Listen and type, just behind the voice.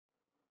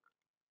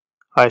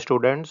Hi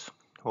students,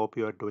 hope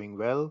you are doing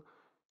well.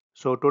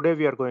 So today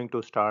we are going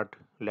to start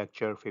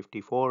lecture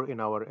 54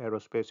 in our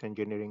aerospace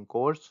engineering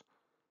course.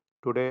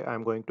 Today I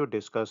am going to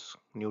discuss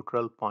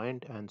neutral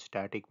point and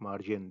static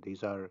margin.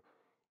 These are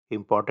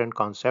important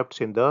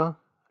concepts in the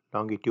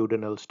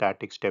longitudinal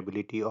static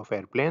stability of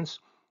airplanes.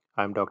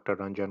 I am Dr.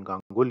 Ranjan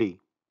Ganguly.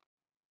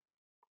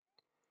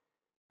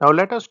 Now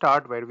let us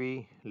start where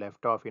we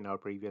left off in our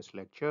previous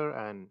lecture,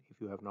 and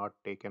if you have not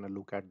taken a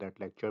look at that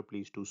lecture,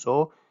 please do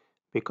so,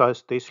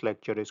 because this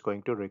lecture is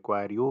going to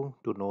require you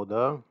to know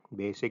the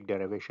basic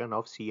derivation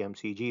of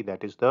CMCG,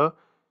 that is the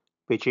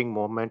pitching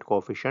moment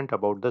coefficient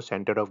about the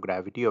center of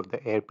gravity of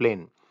the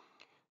airplane.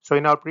 So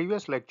in our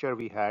previous lecture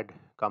we had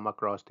come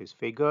across this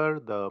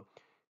figure. The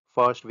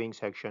first wing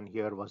section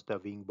here was the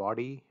wing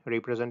body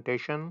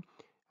representation,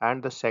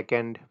 and the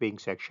second wing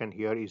section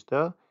here is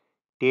the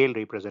tail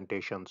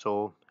representation.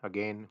 So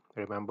again,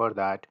 remember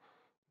that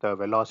the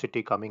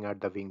velocity coming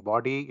at the wing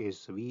body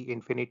is v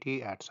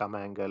infinity at some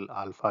angle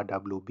alpha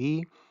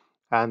wb,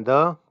 and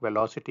the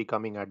velocity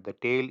coming at the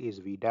tail is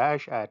v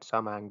dash at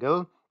some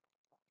angle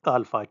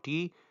alpha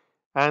t,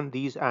 and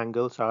these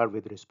angles are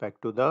with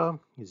respect to the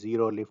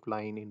zero lift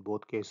line in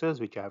both cases,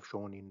 which I have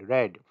shown in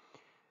red.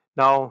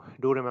 Now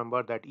do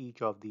remember that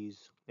each of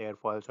these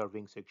airfoils or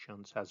wing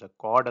sections has a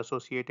chord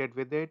associated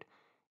with it.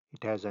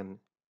 It has an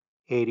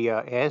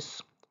area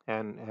S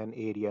and an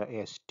area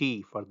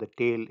ST. For the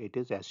tail it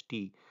is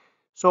ST.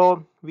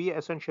 So we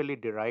essentially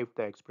derived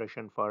the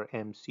expression for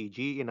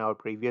MCG in our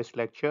previous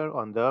lecture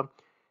on the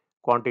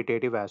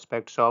quantitative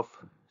aspects of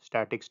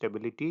static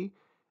stability,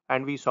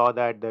 and we saw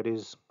that there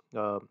is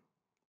a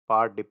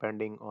part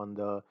depending on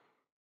the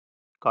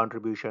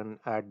contribution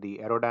at the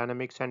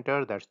aerodynamic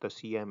center, that's the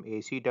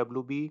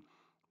CMACWB.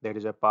 There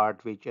is a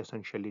part which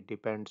essentially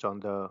depends on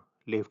the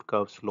lift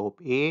curve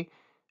slope A,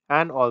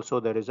 and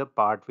also there is a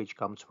part which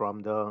comes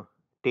from the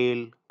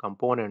tail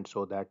component,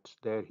 so that's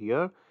there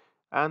here,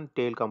 and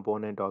tail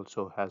component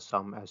also has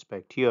some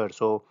aspect here.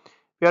 So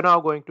we are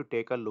now going to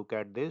take a look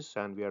at this,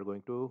 and we are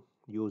going to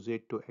use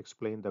it to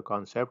explain the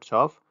concepts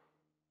of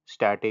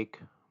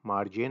static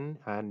margin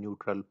and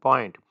neutral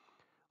point.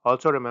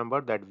 Also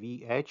remember that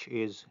VH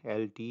is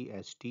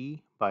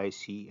LT/ST by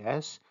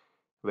CS,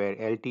 where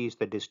LT is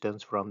the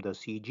distance from the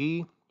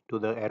CG to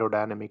the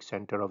aerodynamic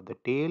center of the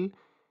tail,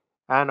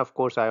 and of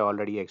course I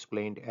already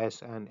explained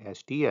S and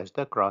ST as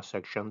the cross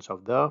sections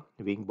of the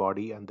wing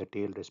body and the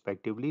tail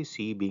respectively,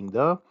 C being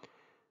the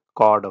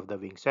chord of the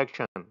wing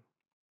section.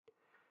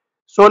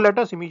 So let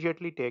us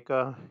immediately take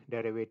a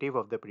derivative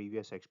of the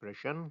previous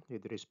expression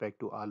with respect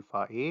to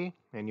alpha A,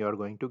 and you are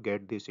going to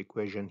get this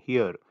equation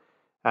here.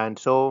 And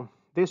so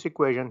this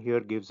equation here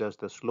gives us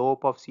the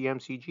slope of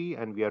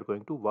CMCG, and we are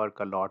going to work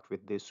a lot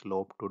with this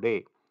slope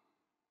today.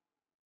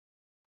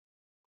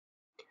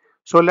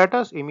 So let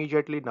us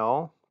immediately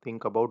now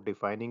think about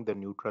defining the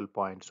neutral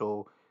point.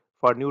 So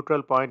for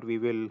neutral point, we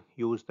will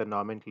use the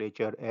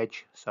nomenclature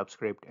H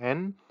subscript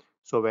n.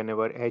 So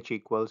whenever H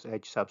equals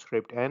H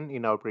subscript n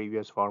in our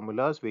previous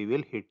formulas, we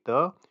will hit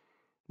the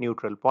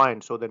neutral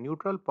point. So the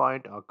neutral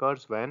point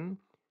occurs when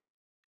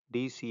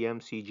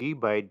dCmCg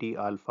by d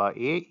alpha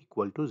A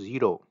equal to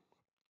 0.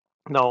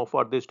 Now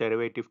for this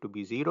derivative to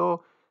be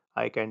 0,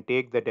 I can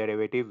take the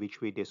derivative which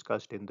we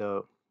discussed in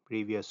the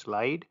previous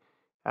slide,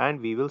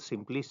 and we will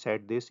simply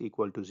set this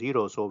equal to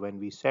 0. So when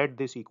we set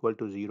this equal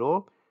to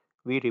 0,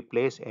 we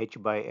replace h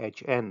by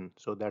hn.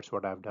 So that's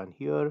what I've done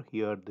here.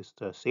 Here this is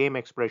the same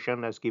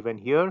expression as given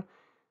here,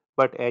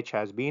 but h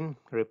has been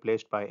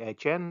replaced by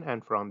hn,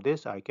 and from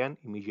this I can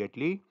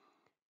immediately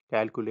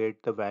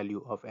calculate the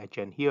value of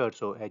hn here.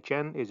 So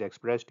hn is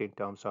expressed in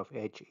terms of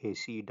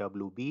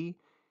HACWB,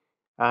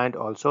 and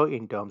also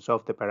in terms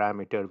of the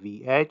parameter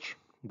VH,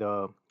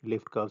 the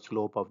lift curve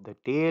slope of the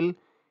tail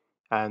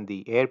and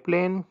the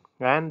airplane,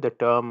 and the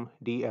term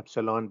d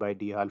epsilon by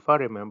d alpha.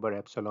 Remember,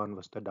 epsilon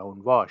was the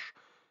downwash.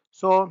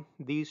 So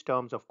these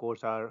terms of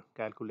course are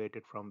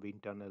calculated from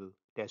wind tunnel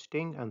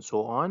testing and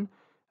so on.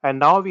 And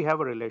now we have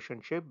a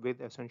relationship which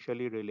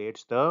essentially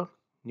relates the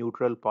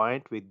neutral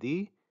point with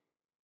the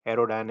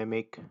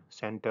aerodynamic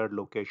center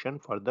location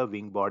for the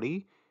wing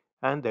body,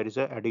 and there is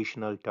an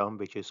additional term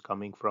which is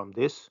coming from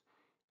this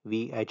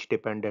VH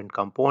dependent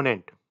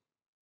component.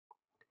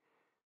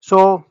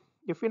 So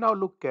if we now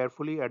look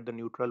carefully at the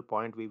neutral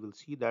point, we will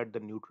see that the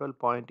neutral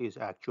point is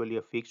actually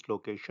a fixed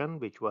location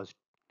which was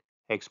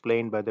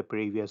explained by the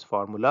previous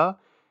formula,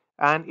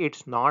 and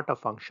it's not a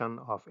function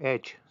of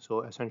h.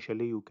 So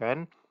essentially you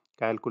can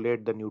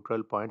calculate the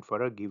neutral point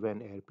for a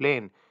given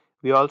airplane.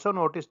 We also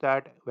notice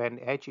that when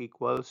h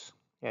equals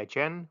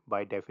hn,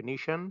 by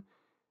definition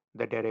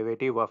the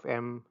derivative of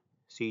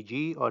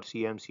mcg or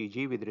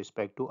cmcg with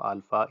respect to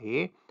alpha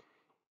a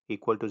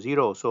equal to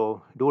 0.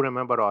 So do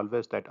remember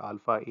always that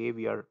alpha a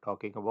we are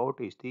talking about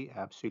is the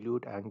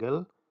absolute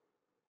angle,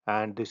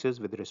 and this is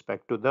with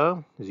respect to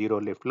the zero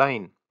lift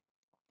line.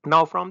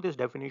 Now from this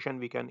definition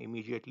we can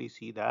immediately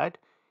see that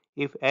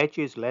if h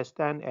is less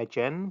than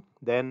hn,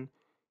 then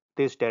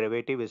this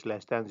derivative is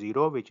less than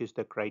 0, which is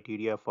the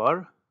criteria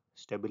for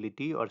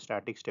stability or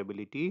static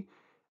stability,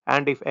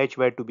 And if h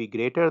were to be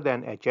greater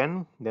than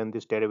hn, then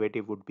this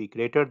derivative would be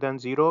greater than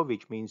 0,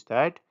 which means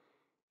that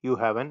you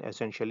have an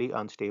essentially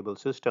unstable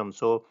system.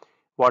 So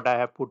what I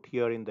have put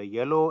here in the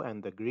yellow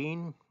and the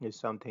green is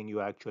something you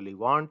actually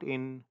want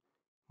in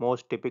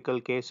most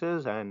typical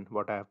cases, and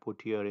what I have put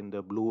here in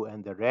the blue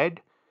and the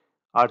red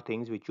are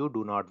things which you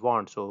do not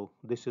want. So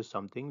this is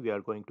something we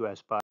are going to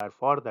aspire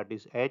for, that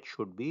is h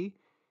should be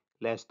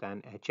less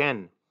than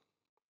hn.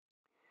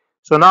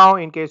 So now,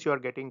 in case you are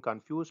getting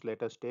confused,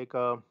 let us take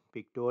a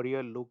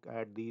pictorial look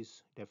at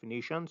these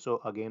definitions.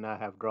 So again, I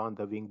have drawn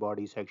the wing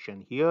body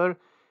section here.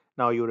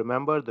 Now you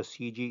remember the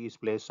CG is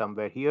placed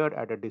somewhere here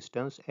at a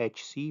distance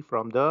hc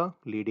from the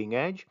leading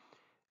edge.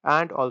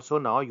 And also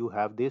now you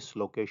have this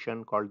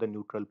location called the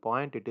neutral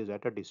point. It is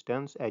at a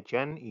distance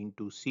hn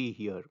into c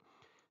here.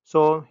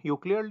 So you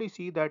clearly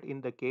see that in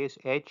the case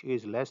h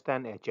is less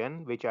than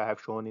hn, which I have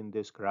shown in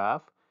this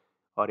graph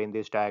or in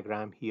this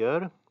diagram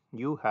here,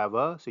 you have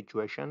a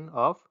situation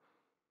of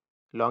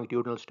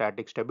longitudinal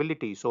static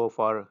stability. So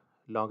for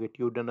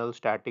longitudinal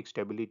static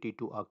stability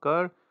to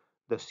occur,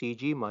 the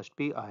CG must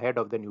be ahead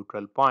of the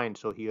neutral point.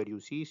 So here you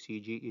see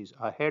CG is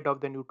ahead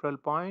of the neutral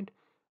point,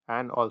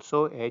 and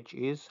also h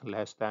is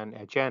less than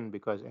hn,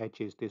 because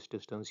h is this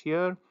distance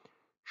here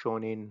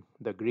shown in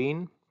the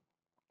green,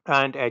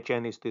 and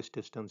hn is this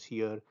distance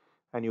here,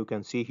 and you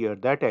can see here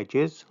that h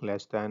is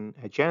less than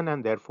hn,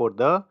 and therefore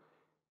the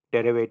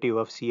derivative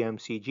of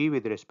CmCg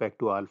with respect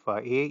to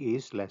alpha a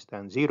is less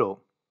than 0.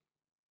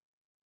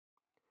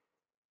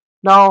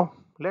 Now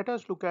let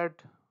us look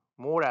at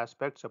more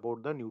aspects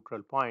about the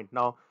neutral point.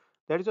 Now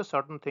there is a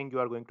certain thing you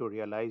are going to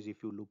realize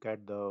if you look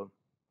at the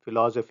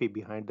philosophy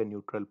behind the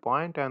neutral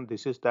point, and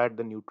this is that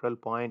the neutral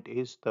point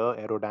is the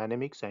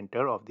aerodynamic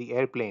center of the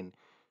airplane.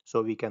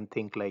 So we can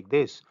think like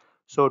this.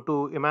 So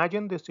to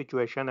imagine this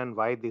situation and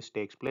why this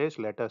takes place,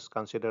 let us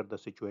consider the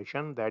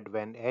situation that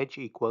when h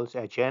equals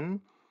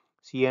hn,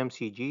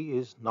 CmCg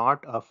is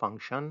not a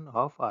function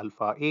of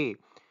alpha a.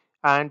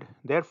 And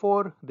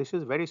therefore, this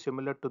is very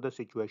similar to the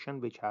situation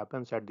which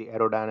happens at the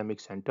aerodynamic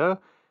center.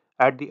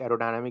 At the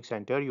aerodynamic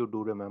center, you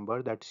do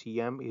remember that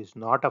Cm is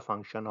not a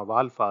function of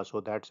alpha.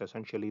 So that's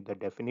essentially the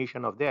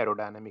definition of the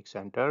aerodynamic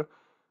center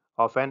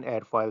of an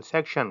airfoil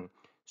section.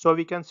 So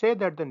we can say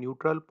that the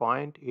neutral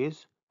point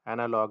is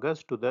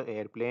analogous to the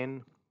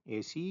airplane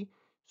AC.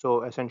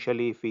 So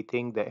essentially, if we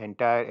think the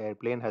entire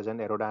airplane has an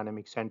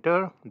aerodynamic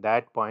center,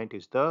 that point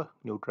is the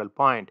neutral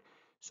point.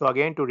 So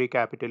again, to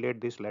recapitulate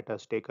this, let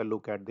us take a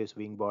look at this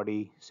wing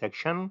body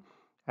section.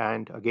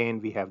 And again,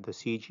 we have the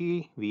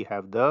CG, we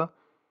have the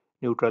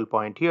neutral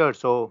point here.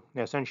 So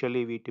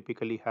essentially, we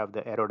typically have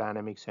the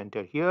aerodynamic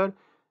center here,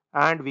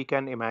 and we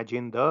can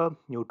imagine the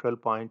neutral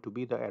point to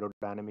be the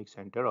aerodynamic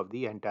center of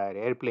the entire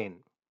airplane.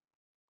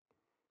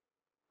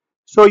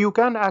 So you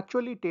can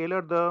actually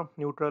tailor the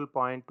neutral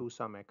point to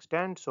some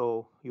extent.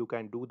 So you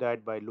can do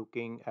that by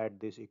looking at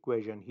this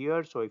equation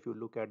here. So if you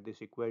look at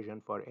this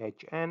equation for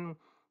Hn,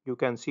 you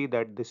can see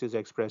that this is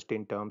expressed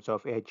in terms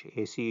of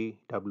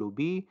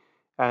HACWB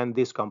and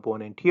this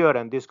component here,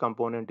 and this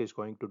component is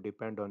going to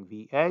depend on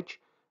VH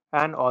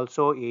and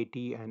also AT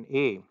and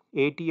A.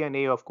 AT and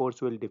A of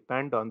course will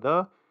depend on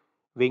the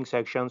wing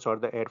sections or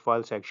the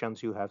airfoil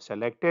sections you have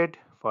selected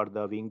for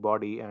the wing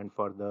body and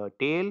for the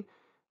tail,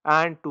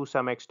 and to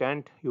some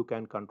extent you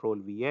can control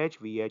VH.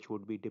 VH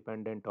would be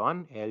dependent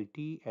on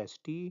LT,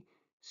 ST,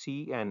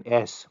 C and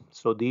S.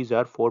 So these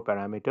are four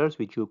parameters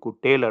which you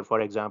could tailor.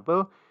 For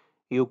example,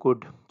 you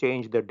could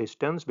change the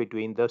distance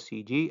between the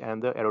CG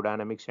and the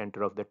aerodynamic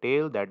center of the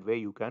tail. That way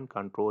you can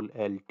control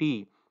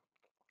LT.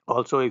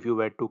 Also, if you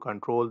were to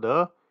control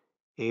the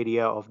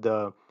area of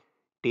the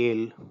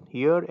tail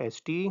here,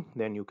 ST,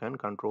 then you can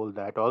control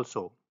that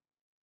also.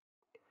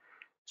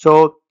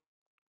 So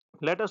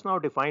let us now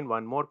define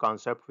one more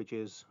concept which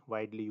is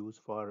widely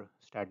used for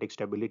static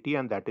stability,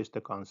 and that is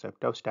the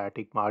concept of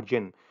static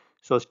margin.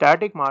 So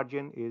static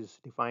margin is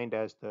defined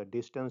as the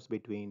distance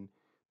between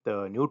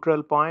the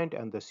neutral point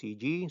and the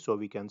CG. So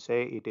we can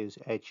say it is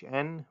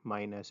Hn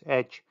minus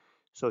H.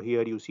 So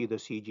here you see the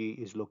CG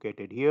is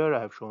located here. I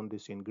have shown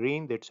this in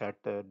green. That's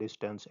at the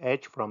distance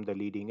H from the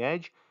leading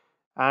edge.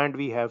 And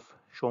we have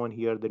shown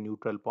here the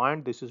neutral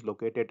point. This is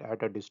located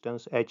at a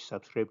distance H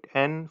subscript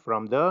n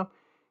from the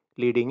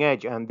leading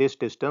edge, and this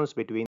distance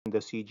between the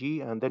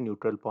CG and the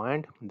neutral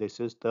point, this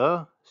is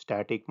the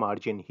static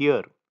margin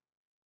here.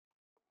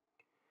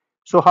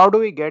 So how do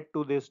we get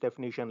to this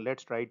definition?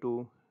 Let's try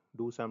to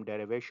do some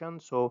derivation.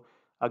 So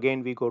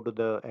again, we go to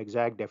the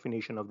exact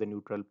definition of the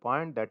neutral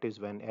point, that is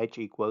when H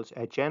equals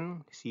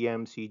Hn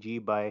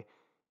CmCg by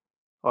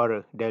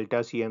or delta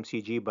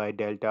CmCg by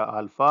delta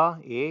alpha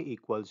A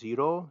equals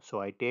 0.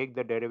 So I take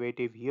the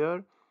derivative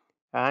here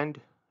and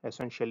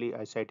essentially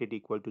I set it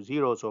equal to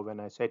 0. So when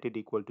I set it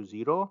equal to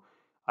 0,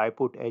 I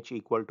put h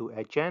equal to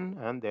hn,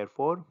 and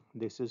therefore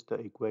this is the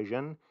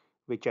equation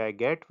which I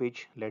get,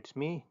 which lets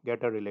me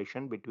get a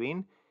relation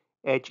between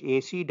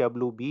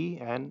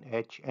HACWB and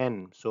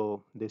HN.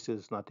 So this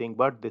is nothing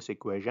but this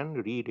equation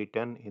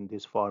rewritten in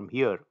this form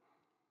here.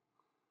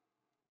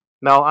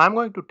 Now I'm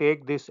going to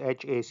take this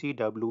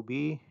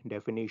HACWB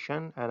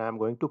definition and I'm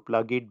going to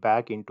plug it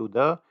back into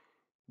the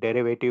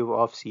derivative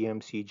of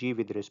CMCG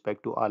with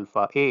respect to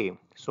alpha A.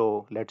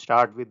 So let's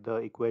start with the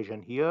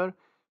equation here.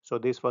 So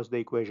this was the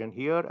equation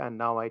here, and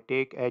now I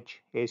take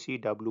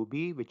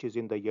HACWB, which is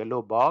in the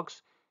yellow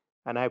box,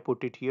 and I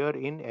put it here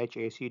in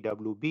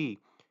HACWB.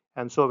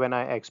 And so when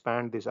I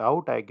expand this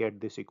out, I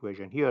get this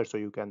equation here. So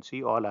you can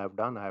see all I've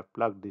done, I've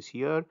plugged this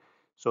here.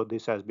 So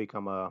this has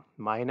become a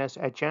minus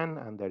Hn,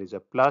 and there is a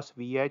plus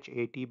VH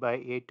AT by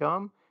A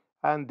term,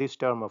 and this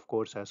term of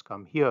course has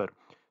come here.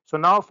 So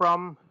now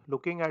from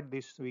looking at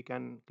this, we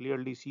can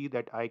clearly see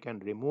that I can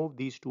remove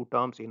these two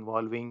terms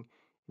involving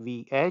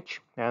VH,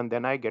 and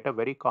then I get a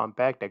very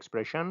compact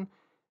expression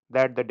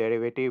that the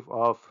derivative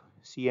of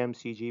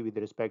CMCG with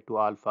respect to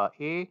alpha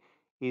A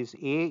is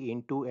A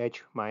into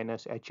H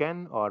minus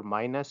Hn, or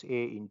minus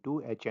A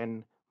into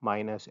Hn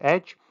minus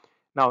H.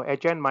 Now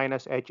Hn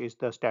minus H is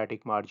the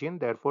static margin,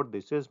 therefore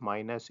this is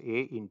minus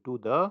A into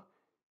the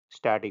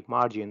static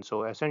margin.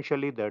 So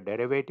essentially the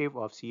derivative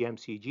of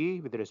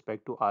CMCG with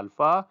respect to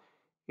alpha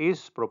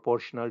is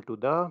proportional to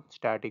the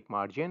static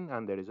margin,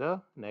 and there is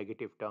a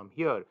negative term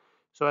here.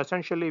 So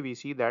essentially we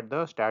see that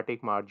the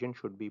static margin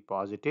should be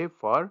positive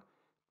for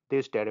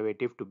this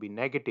derivative to be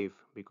negative,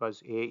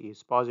 because A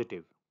is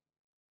positive.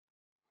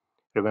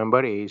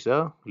 Remember, A is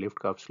a lift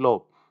curve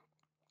slope.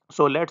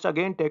 So let's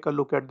again take a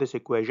look at this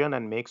equation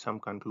and make some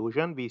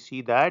conclusion. We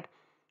see that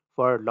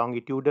for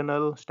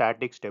longitudinal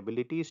static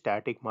stability,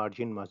 static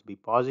margin must be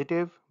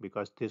positive,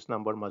 because this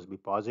number must be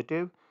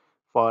positive.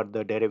 For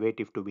the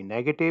derivative to be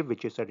negative,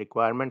 which is a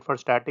requirement for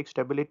static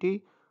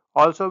stability.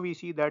 Also we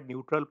see that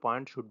neutral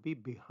point should be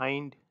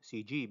behind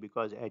CG,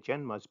 because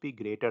Hn must be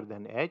greater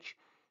than H,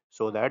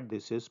 so that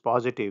this is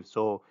positive.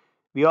 So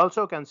we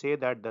also can say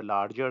that the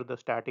larger the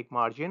static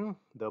margin,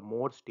 the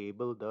more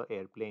stable the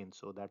airplane.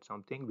 So that's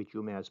something which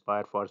you may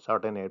aspire for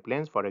certain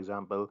airplanes. For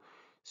example,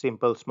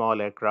 simple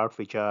small aircraft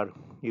which are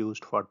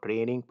used for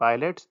training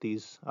pilots,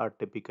 these are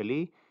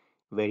typically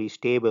very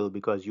stable,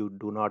 because you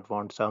do not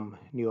want some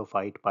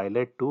neophyte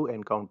pilot to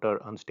encounter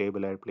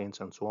unstable airplanes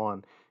and so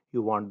on.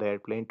 You want the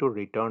airplane to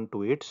return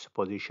to its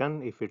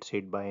position if it's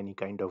hit by any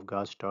kind of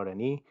gust or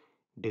any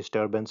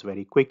disturbance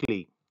very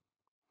quickly.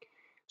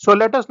 So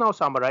let us now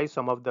summarize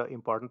some of the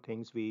important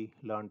things we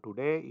learned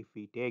today. If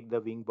we take the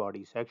wing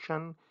body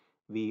section,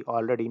 we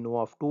already know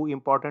of two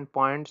important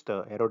points,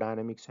 the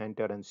aerodynamic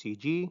center and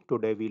CG.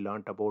 Today we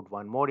learned about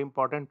one more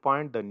important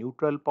point, the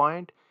neutral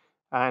point.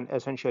 And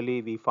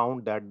essentially we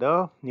found that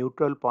the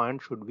neutral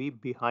point should be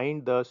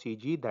behind the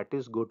CG. That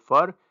is good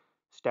for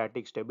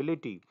static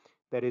stability.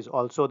 There is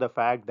also the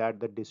fact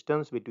that the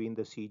distance between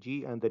the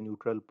CG and the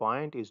neutral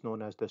point is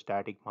known as the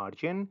static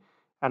margin.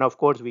 And of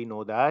course, we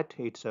know that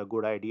it's a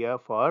good idea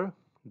for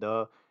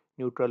the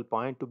neutral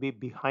point to be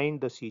behind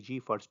the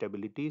CG for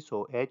stability.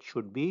 So H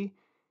should be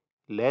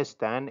less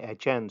than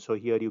Hn. So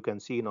here you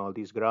can see in all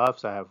these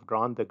graphs, I have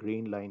drawn the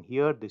green line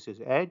here. This is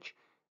H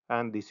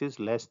and this is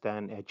less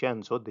than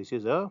Hn. So this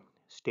is a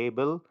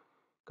stable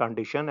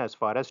condition as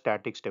far as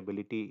static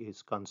stability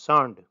is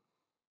concerned.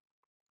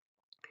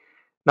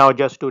 Now,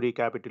 just to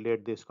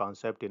recapitulate this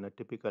concept in a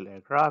typical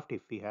aircraft, if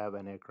we have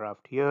an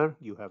aircraft here,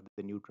 you have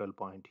the neutral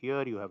point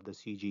here, you have the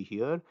CG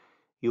here,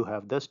 you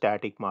have the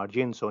static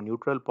margin. So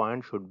neutral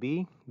point should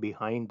be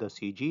behind the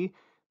CG.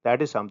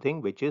 That is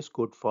something which is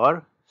good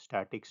for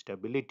static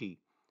stability.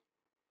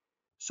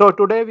 So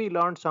today we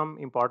learned some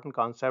important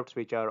concepts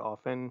which are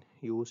often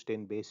used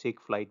in basic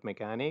flight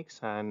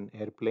mechanics and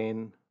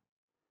airplane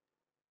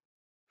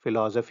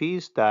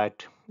philosophies,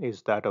 that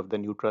is that of the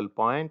neutral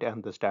point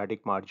and the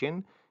static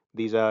margin.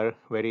 These are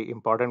very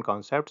important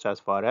concepts as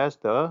far as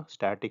the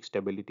static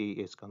stability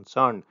is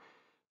concerned.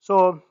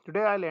 So today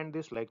I'll end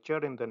this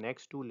lecture. In the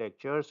next two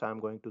lectures, I'm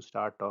going to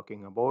start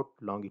talking about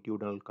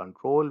longitudinal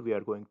control. We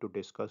are going to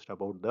discuss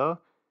about the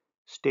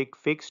stick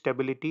fixed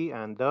stability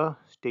and the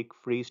stick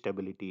free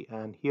stability.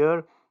 And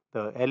here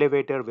the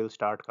elevator will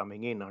start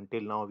coming in.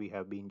 Until now we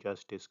have been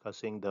just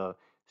discussing the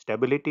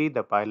stability.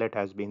 The pilot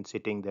has been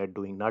sitting there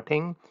doing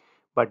nothing.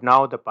 But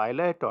now the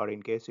pilot, or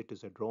in case it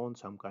is a drone,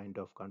 some kind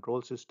of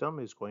control system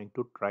is going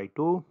to try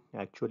to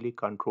actually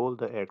control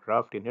the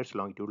aircraft in its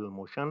longitudinal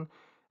motion.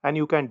 And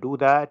you can do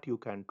that. You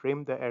can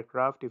trim the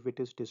aircraft if it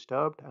is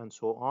disturbed and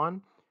so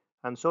on.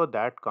 And so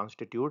that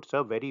constitutes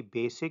a very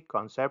basic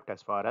concept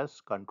as far as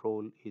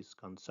control is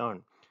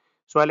concerned.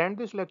 So I'll end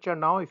this lecture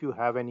now. If you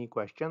have any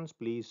questions,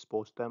 please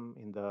post them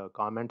in the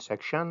comment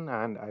section,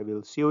 and I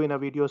will see you in a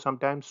video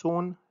sometime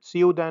soon. See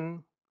you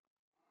then.